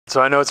So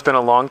I know it's been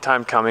a long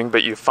time coming,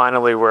 but you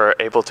finally were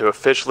able to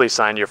officially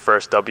sign your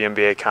first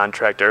WNBA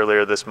contract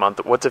earlier this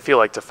month. What's it feel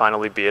like to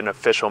finally be an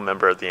official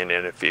member of the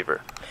Indiana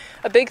Fever?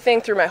 A big thing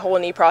through my whole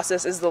knee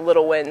process is the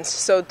little wins.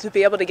 So to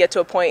be able to get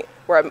to a point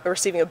where I'm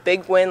receiving a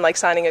big win, like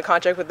signing a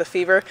contract with the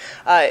Fever,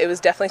 it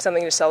was definitely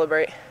something to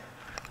celebrate.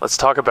 Let's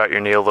talk about your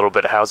knee a little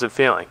bit. How's it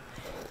feeling?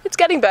 It's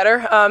getting better.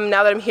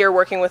 Now that I'm here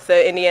working with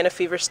the Indiana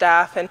Fever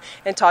staff and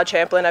Todd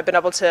Champlin, I've been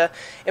able to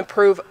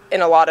improve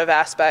in a lot of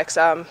aspects.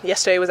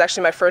 Yesterday was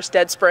actually my first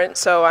dead sprint,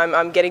 so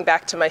I'm getting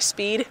back to my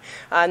speed,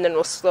 and then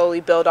we'll slowly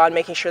build on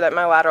making sure that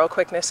my lateral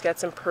quickness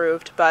gets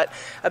improved. But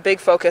a big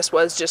focus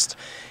was just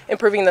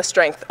improving the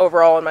strength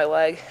overall in my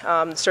leg.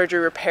 The surgery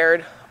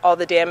repaired all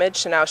the damage,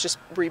 so now it's just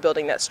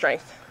rebuilding that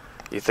strength.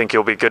 You think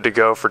you'll be good to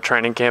go for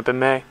training camp in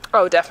May?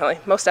 Oh, definitely.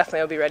 Most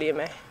definitely I'll be ready in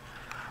May.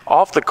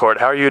 Off the court,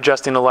 how are you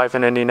adjusting to life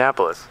in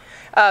Indianapolis?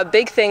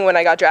 Big thing when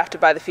I got drafted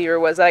by the Fever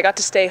was that I got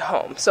to stay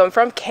home. So I'm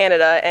from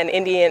Canada, and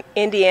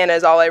Indiana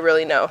is all I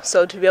really know.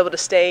 So to be able to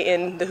stay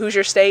in the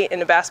Hoosier State,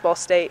 in a basketball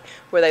state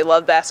where they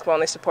love basketball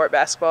and they support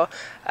basketball,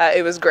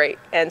 it was great.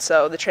 And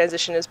so the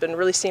transition has been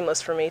really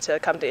seamless for me to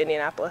come to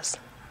Indianapolis.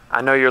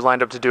 I know you're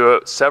lined up to do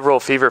several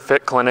Fever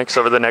Fit clinics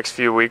over the next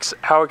few weeks.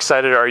 How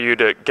excited are you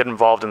to get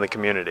involved in the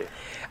community?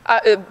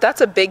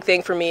 That's a big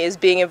thing for me, is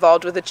being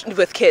involved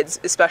with kids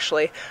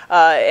especially,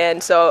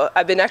 and so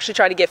I've been actually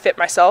trying to get fit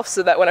myself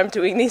so that when I'm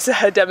doing these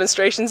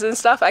demonstrations and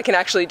stuff I can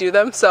actually do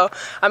them. So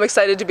I'm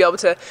excited to be able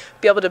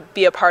to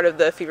be a part of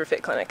the Fever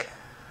Fit clinic.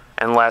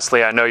 And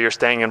lastly, I know you're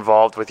staying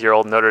involved with your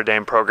old Notre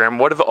Dame program.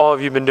 What have all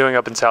of you been doing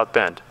up in South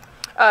Bend?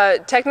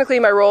 Technically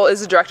my role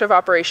is the director of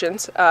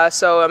operations,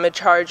 so I'm in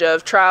charge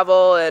of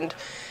travel and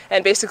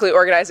basically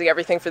organizing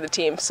everything for the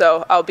team.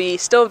 So I'll be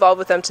still involved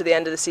with them to the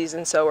end of the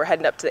season, so we're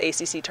heading up to the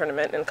ACC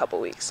tournament in a couple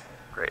weeks.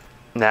 Great.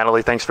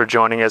 Natalie, thanks for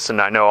joining us, and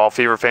I know all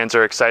Fever fans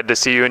are excited to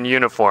see you in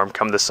uniform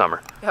come this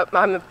summer. Yep,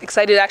 I'm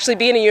excited to actually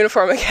be in a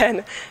uniform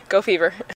again. Go Fever.